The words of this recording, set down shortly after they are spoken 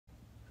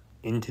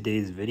In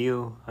today's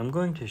video, I'm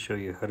going to show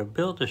you how to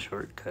build a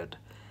shortcut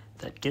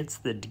that gets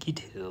the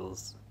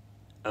details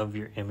of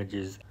your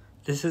images.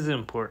 This is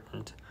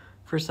important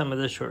for some of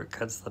the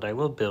shortcuts that I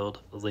will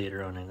build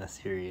later on in the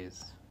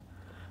series.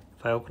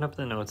 If I open up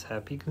the Notes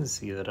app, you can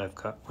see that I've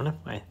got one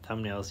of my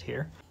thumbnails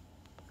here.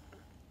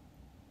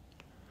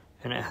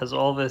 And it has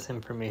all this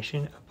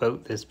information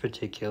about this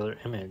particular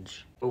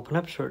image. Open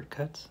up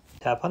Shortcuts,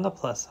 tap on the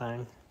plus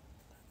sign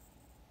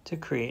to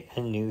create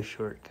a new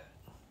shortcut.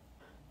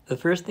 The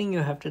first thing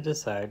you have to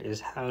decide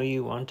is how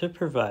you want to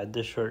provide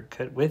the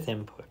shortcut with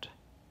input.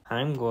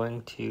 I'm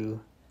going to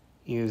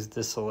use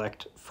the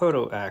Select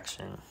Photo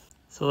action.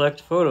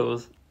 Select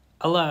Photos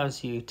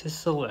allows you to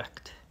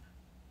select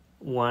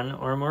one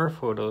or more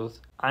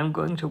photos. I'm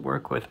going to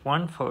work with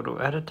one photo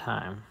at a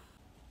time.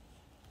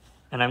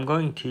 And I'm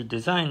going to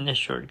design this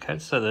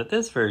shortcut so that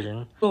this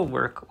version will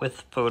work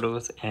with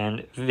photos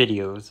and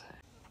videos.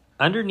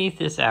 Underneath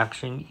this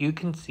action, you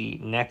can see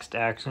Next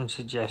Action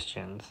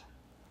Suggestions.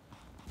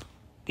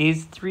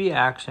 These three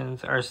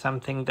actions are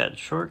something that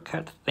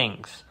Shortcut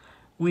thinks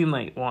we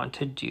might want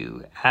to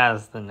do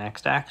as the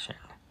next action.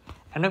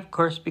 And of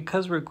course,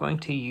 because we're going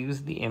to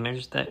use the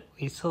image that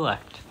we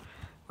select,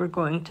 we're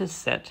going to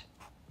set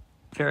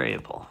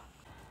variable.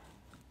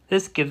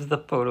 This gives the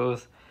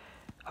photos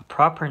a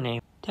proper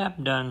name.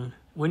 Tap Done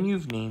when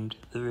you've named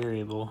the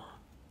variable.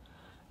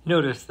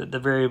 Notice that the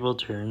variable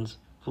turns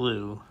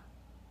blue.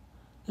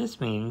 This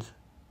means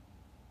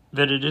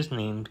that it is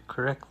named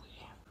correctly.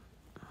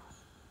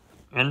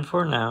 And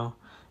for now,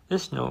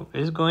 this note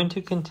is going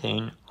to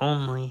contain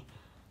only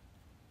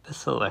the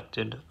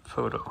selected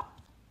photo.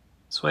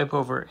 Swipe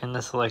over in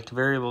the Select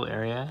Variable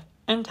area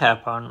and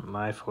tap on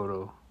My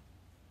Photo.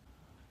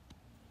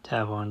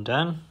 Tap on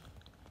Done.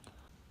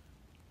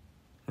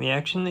 The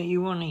action that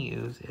you want to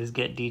use is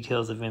Get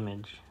Details of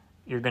Image.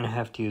 You're going to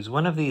have to use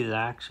one of these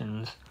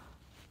actions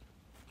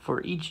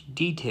for each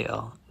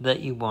detail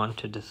that you want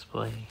to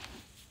display.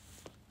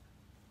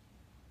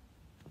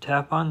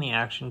 Tap on the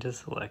action to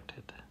select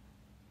it.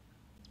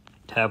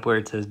 Tap where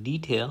it says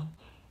Detail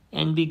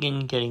and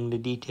begin getting the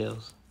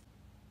details.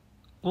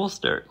 We'll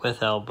start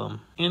with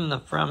Album. In the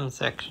From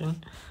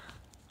section,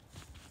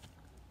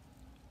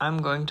 I'm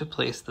going to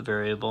place the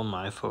variable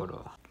My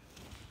Photo.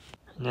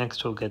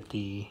 Next we'll get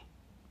the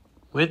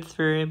Width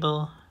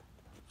variable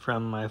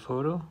from My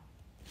Photo.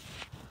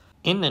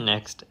 In the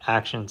Next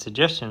Action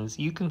Suggestions,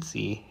 you can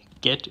see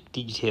Get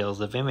Details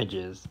of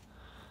Images.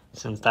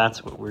 Since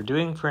that's what we're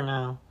doing for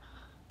now,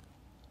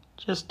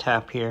 just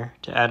tap here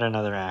to add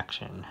another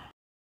action.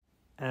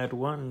 Add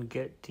one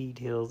Get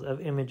Details of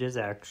Images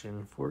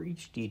action for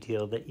each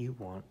detail that you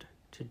want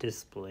to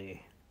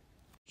display.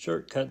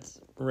 Shortcuts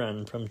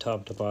run from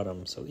top to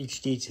bottom, so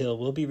each detail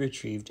will be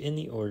retrieved in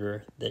the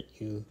order that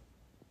you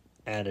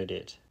added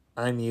it.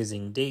 I'm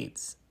using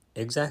dates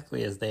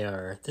exactly as they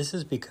are. This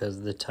is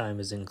because the time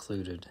is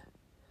included.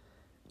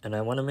 And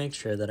I want to make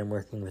sure that I'm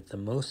working with the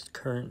most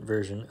current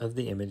version of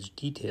the image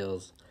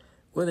details,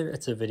 whether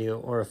it's a video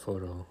or a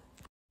photo.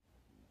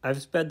 I've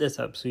sped this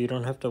up so you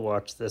don't have to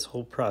watch this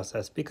whole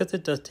process because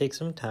it does take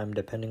some time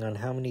depending on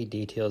how many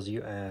details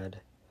you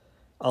add.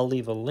 I'll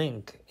leave a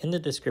link in the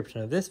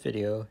description of this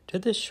video to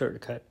this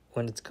shortcut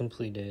when it's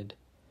completed.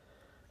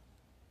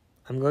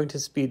 I'm going to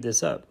speed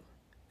this up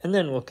and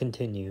then we'll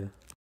continue.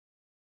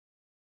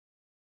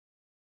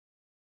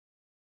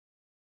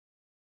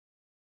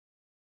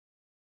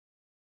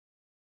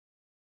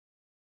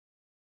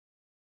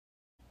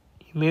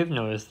 You may have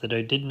noticed that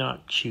I did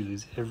not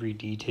choose every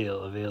detail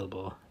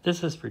available.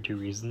 This is for two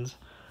reasons.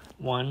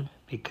 One,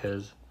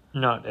 because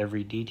not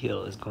every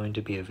detail is going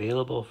to be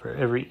available for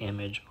every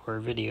image or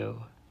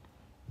video.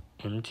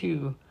 And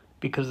two,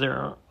 because there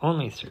are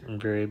only certain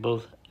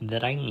variables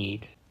that I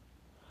need.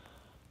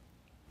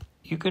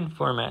 You can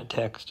format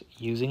text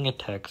using a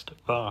text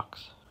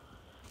box.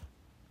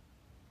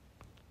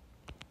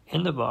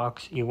 In the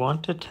box, you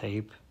want to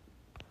type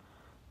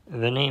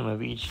the name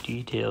of each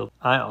detail.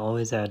 I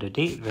always add a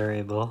date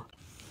variable.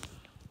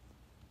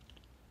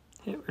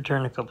 Hit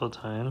return a couple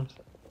times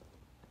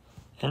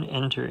and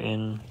enter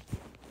in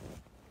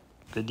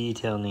the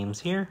detail names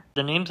here.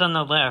 The names on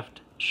the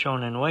left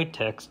shown in white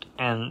text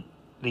and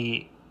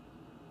the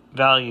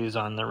values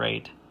on the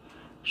right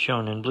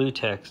shown in blue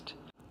text.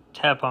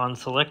 Tap on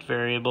Select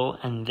Variable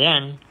and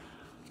then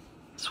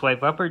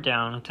swipe up or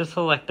down to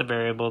select the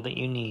variable that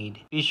you need.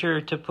 Be sure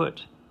to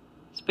put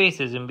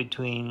spaces in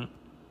between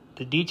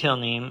the detail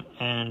name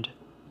and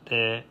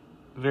the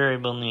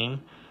variable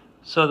name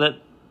so that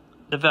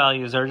the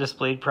values are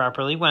displayed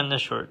properly when the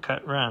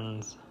shortcut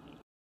runs.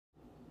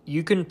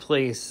 You can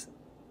place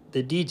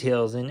the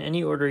details in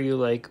any order you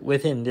like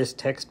within this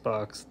text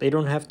box. They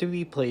don't have to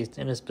be placed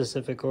in a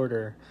specific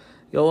order.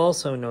 You'll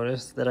also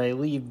notice that I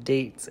leave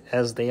dates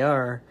as they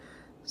are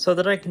so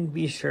that I can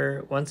be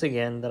sure once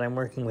again that I'm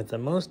working with the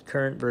most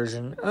current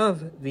version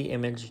of the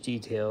image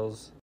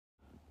details.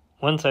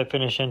 Once I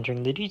finish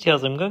entering the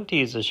details, I'm going to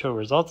use the Show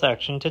Results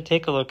action to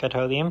take a look at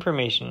how the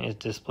information is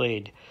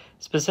displayed.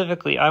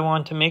 Specifically, I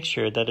want to make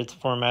sure that it's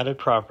formatted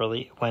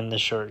properly when the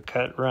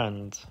shortcut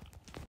runs.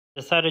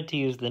 Decided to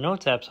use the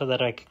Notes app so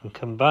that I can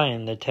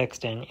combine the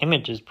text and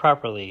images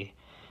properly.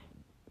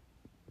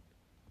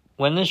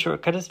 When the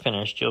shortcut is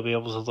finished, you'll be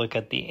able to look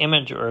at the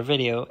image or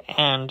video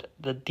and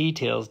the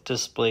details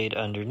displayed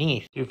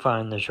underneath. To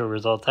find the Show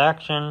Results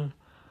action,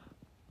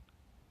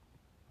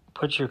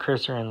 put your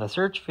cursor in the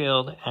search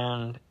field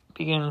and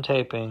begin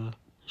typing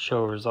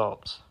Show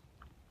Results.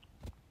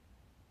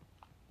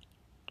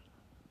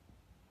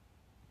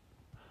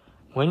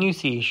 When you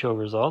see Show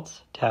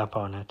Results, tap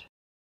on it.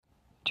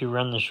 To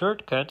run the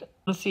shortcut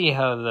and see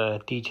how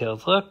the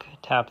details look,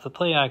 tap the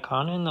play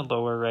icon in the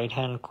lower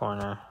right-hand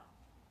corner.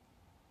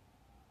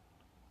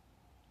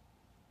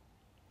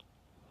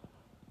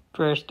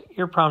 First,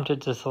 you're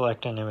prompted to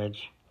select an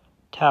image.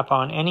 Tap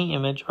on any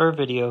image or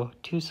video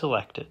to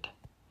select it.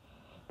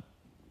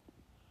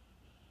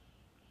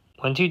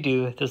 Once you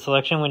do, the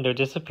selection window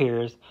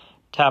disappears.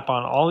 Tap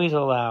on Always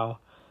Allow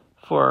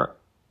for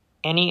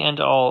any and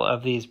all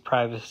of these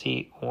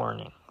privacy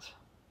warnings.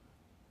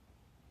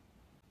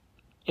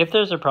 If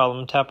there's a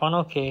problem, tap on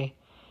OK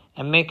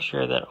and make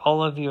sure that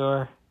all of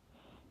your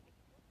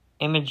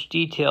image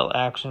detail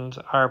actions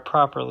are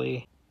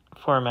properly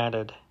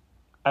formatted.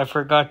 I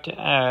forgot to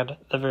add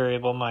the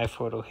variable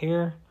myPhoto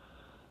here.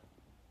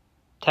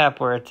 Tap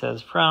where it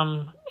says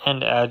From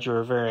and add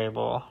your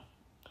variable.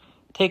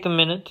 Take a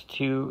minute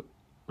to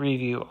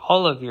review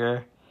all of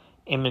your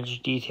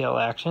image detail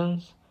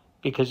actions,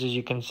 because as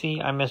you can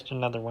see, I missed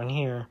another one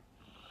here.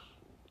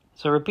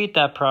 So repeat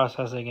that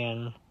process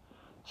again.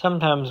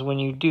 Sometimes when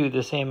you do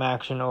the same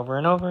action over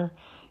and over,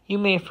 you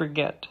may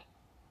forget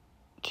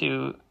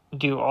to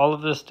do all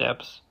of the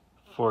steps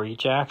for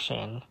each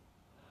action.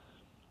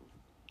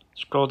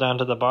 Scroll down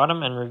to the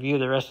bottom and review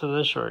the rest of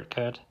the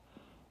shortcut.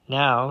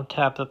 Now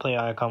tap the play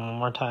icon one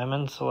more time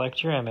and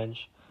select your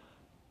image.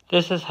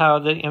 This is how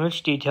the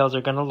image details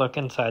are going to look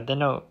inside the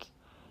notes.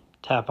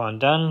 Tap on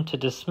Done to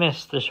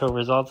dismiss the Show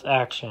Results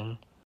action.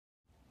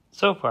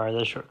 So far,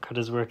 the shortcut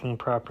is working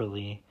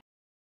properly.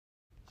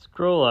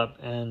 Scroll up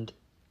and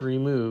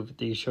remove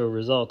the Show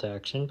Result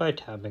action by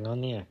tapping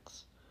on the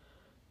X.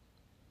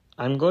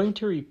 I'm going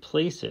to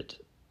replace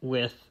it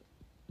with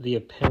the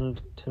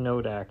Append to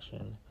Note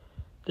action.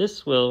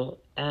 This will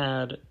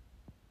add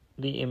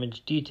the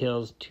image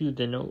details to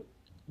the note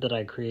that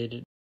I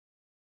created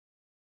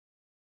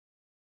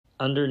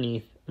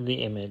underneath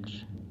the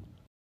image.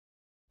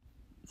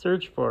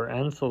 Search for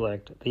and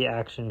select the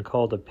action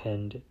called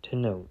Append to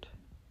Note.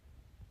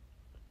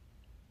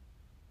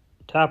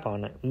 Tap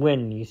on it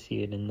when you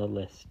see it in the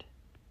list.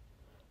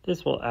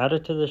 This will add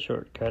it to the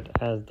shortcut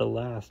as the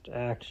last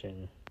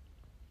action.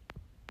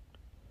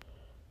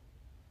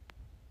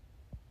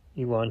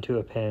 You want to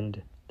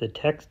append the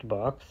text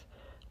box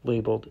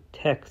labeled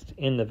Text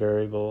in the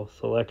variable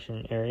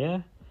selection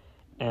area,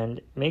 and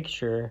make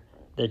sure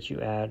that you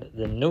add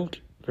the Note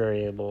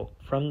variable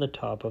from the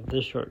top of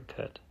the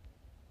shortcut.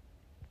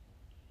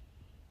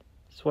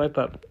 Swipe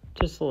up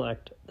to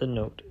select the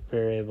Note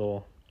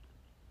variable.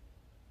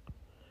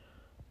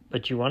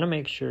 But you want to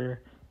make sure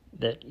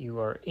that you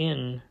are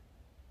in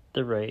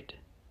the right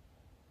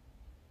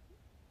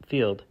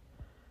field.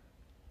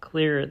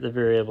 Clear the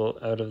variable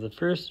out of the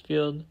first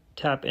field,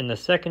 tap in the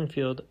second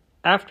field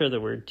after the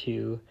word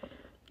To,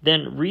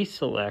 then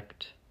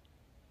reselect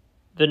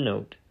the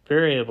Note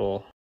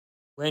variable.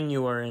 When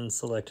you are in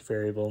Select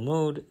Variable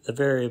mode, the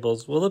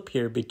variables will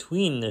appear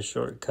between the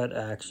shortcut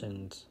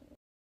actions.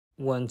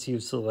 Once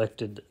you've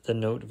selected the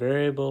Note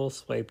variable,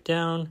 swipe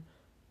down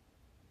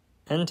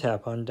and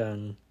tap on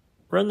Done.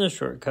 Run the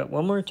shortcut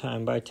one more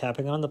time by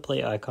tapping on the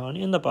play icon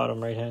in the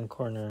bottom right-hand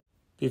corner.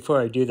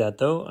 Before I do that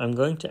though, I'm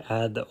going to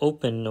add the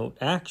Open Note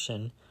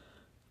action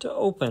to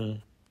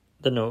open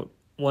the note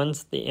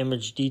once the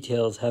image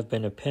details have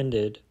been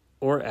appended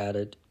or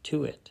added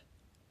to it.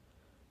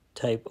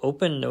 Type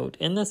Open Note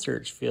in the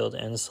search field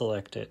and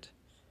select it.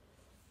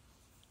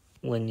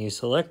 When you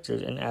select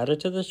it and add it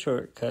to the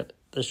shortcut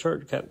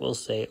will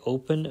say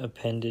Open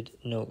Appended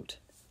Note.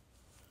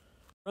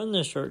 Run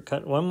the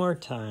shortcut one more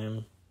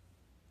time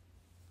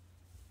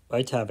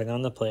by tapping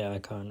on the play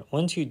icon.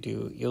 Once you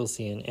do, you'll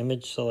see an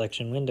image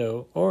selection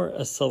window or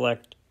a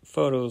Select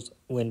Photos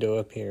window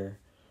appear.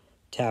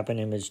 Tap an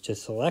image to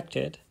select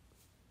it.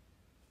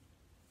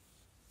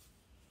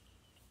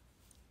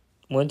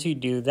 Once you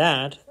do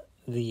that,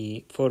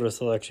 the photo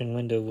selection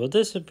window will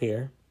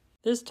disappear.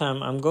 This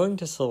time I'm going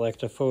to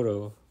select a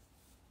photo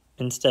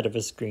instead of a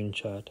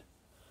screenshot.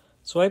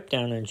 Swipe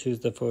down and choose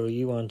the photo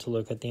you want to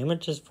look at the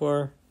images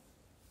for,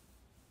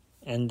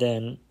 and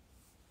then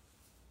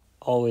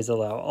always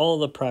allow all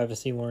the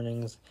privacy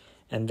warnings,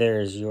 and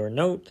there's your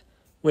note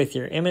with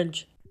your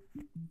image.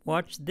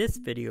 Watch this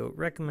video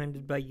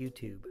recommended by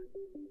YouTube.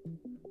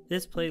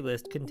 This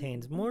playlist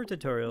contains more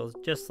tutorials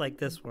just like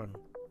this one.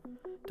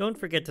 Don't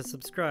forget to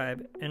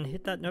subscribe and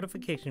hit that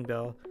notification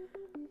bell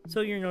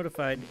so you're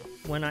notified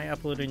when I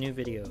upload a new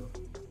video.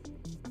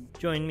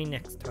 Join me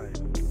next time.